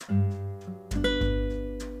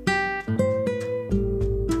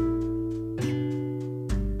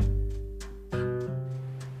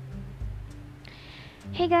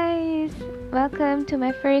welcome to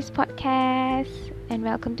my first podcast and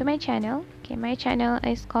welcome to my channel. Okay, my channel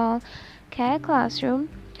is called Care Classroom.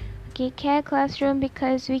 Okay, Care Classroom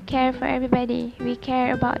because we care for everybody. We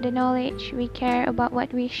care about the knowledge, we care about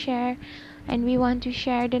what we share, and we want to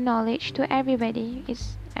share the knowledge to everybody.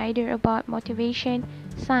 It's either about motivation,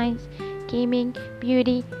 science, gaming,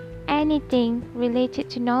 beauty, anything related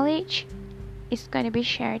to knowledge is going to be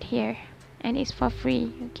shared here and it's for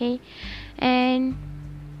free. Okay, and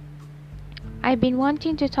I've been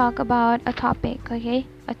wanting to talk about a topic, okay?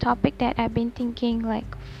 A topic that I've been thinking like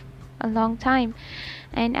a long time,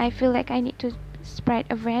 and I feel like I need to spread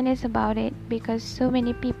awareness about it because so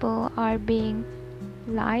many people are being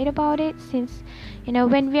lied about it since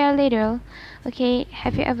when we are little. Okay,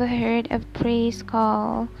 have you ever heard of phrase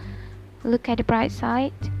called look at the bright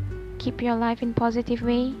side, keep your life in positive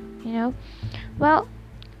way, well,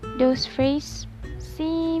 those phrases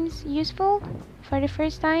seems useful for the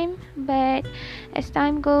first time, but as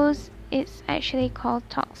time goes, it's actually called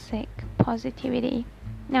toxic positivity.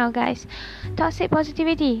 Now, guys, toxic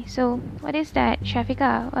positivity. So, what is that,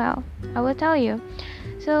 Shafika? Well, I will tell you.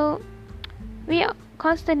 So, we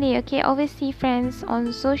constantly, always see friends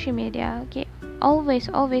on social media,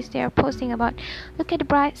 always they are posting about look at the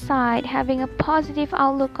bright side, having a positive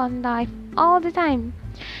outlook on life all the time.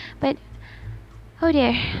 But oh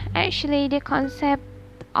dear, actually the concept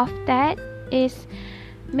of that is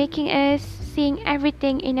making us seeing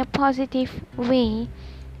everything in a positive way,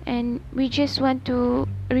 and we just want to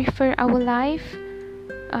refer our life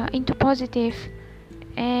into positive,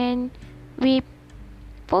 and we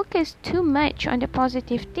focus too much on the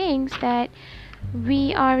positive things that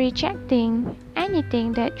we are rejecting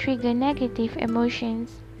anything that trigger negative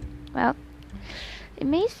emotions. Well, it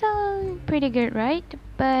may sound pretty good, right?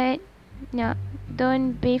 But no,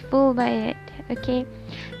 don't be fooled by it. Okay,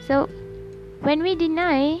 so when we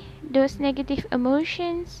deny those negative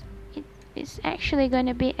emotions, it is actually going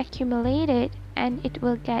to be accumulated and it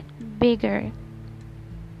will get bigger.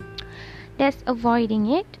 Thus, avoiding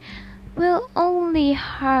it will only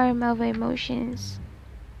harm our emotions.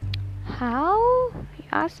 How? You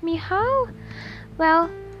ask me how?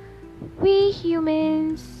 Well, we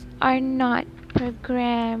humans are not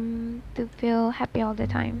programmed to feel happy all the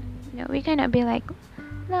time. We cannot be like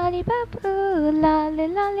lollipop, ooh,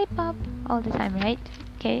 lollipop all the time, right?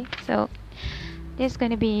 Okay, so there's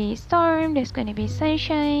gonna be storm, there's gonna be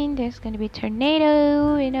sunshine, there's gonna be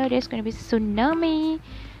tornado, there's gonna be tsunami.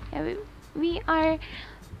 Yeah,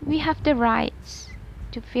 we have the rights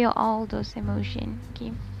to feel all those emotions.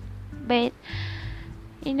 Okay, but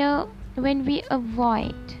when we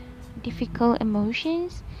avoid difficult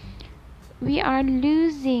emotions, we are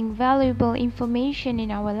losing valuable information in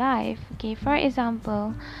our life. Okay, for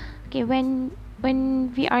example, when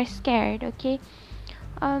we are scared,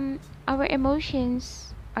 our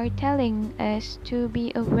emotions are telling us to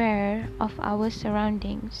be aware of our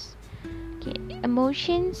surroundings. Okay,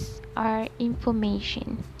 emotions are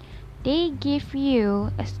information. They give you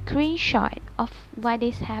a screenshot of what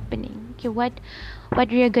is happening. Okay, what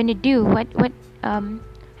you're gonna do, what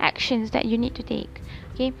actions that you need to take.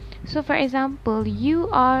 Okay, so for example, you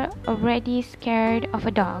are already scared of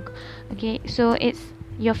a dog. Okay, so it's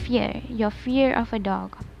your fear of a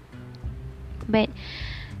dog, but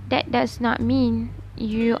that does not mean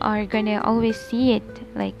you are gonna always see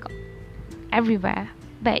it like everywhere.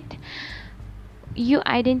 But you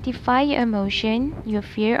identify your emotion, your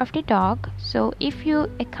fear of the dog. So if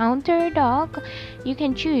you encounter a dog, you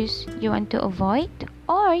can choose you want to avoid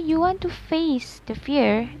or you want to face the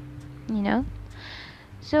fear.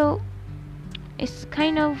 So it's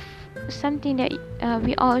kind of something that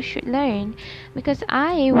we all should learn, because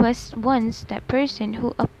I was once that person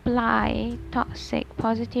who applied toxic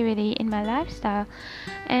positivity in my lifestyle.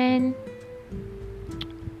 And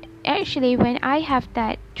actually when I have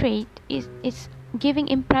that trait, it's giving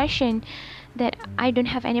impression that I don't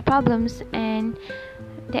have any problems, and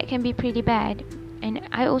that can be pretty bad. And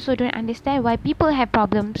I also don't understand why people have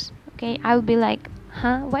problems. Okay, I'll be like,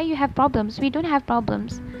 why you have problems? We don't have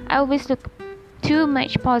problems. I always look too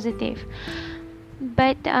much positive.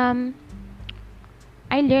 But I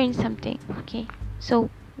learned something. Okay, so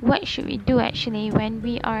what should we do actually when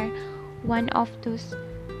we are one of those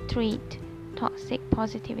trait, toxic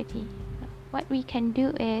positivity? What we can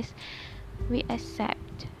do is we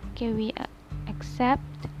accept. Okay, we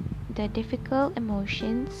accept the difficult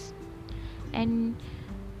emotions, and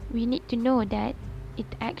we need to know that it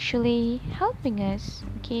actually helping us.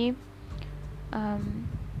 Okay,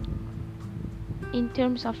 in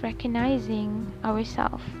terms of recognizing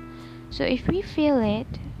ourselves. So if we feel it,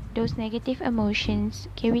 those negative emotions,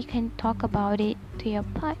 okay, we can talk about it to your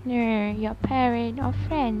partner, your parent, or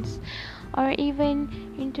friends, or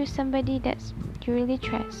even into somebody that's you really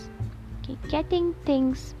trust. Okay, getting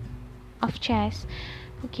things off chest,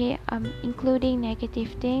 okay, including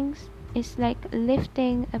negative things, is like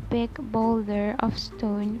lifting a big boulder of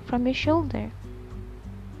stone from your shoulder.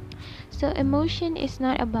 So emotion is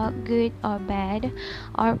not about good or bad,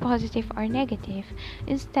 or positive or negative.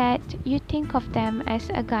 Instead, you think of them as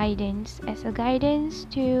a guidance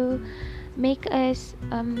to make us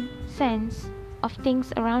sense of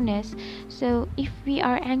things around us. So if we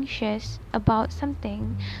are anxious about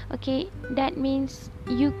something, okay, that means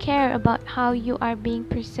you care about how you are being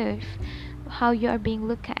perceived, how you are being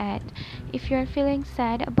looked at. If you're feeling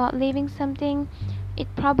sad about leaving something, it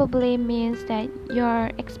probably means that your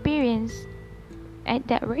experience at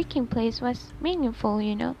that working place was meaningful.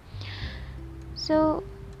 So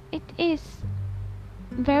it is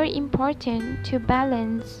very important to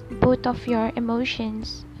balance both of your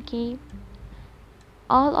emotions, okay?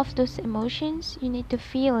 All of those emotions, you need to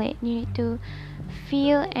feel it. You need to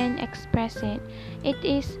feel and express it. It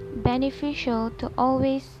is beneficial to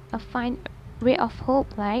always find a ray of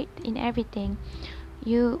hope, right, in everything.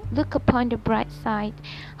 You look upon the bright side.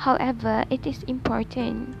 However, it is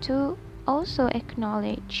important to also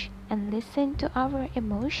acknowledge and listen to our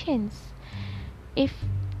emotions. If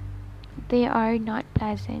they are not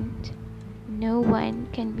pleasant, no one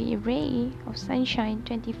can be a ray of sunshine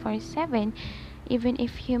 24/7, even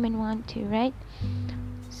if human want to, right?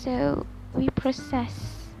 So we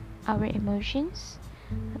process our emotions,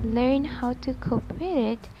 learn how to cope with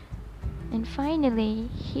it, and finally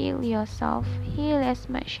heal yourself. Heal as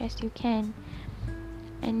much as you can,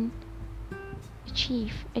 and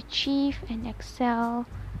achieve and excel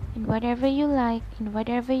in whatever you like, in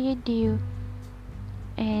whatever you do,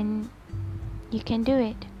 and you can do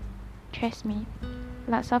it. Trust me.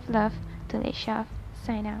 Lots of love. Tulisha.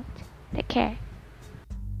 Sign out. Take care.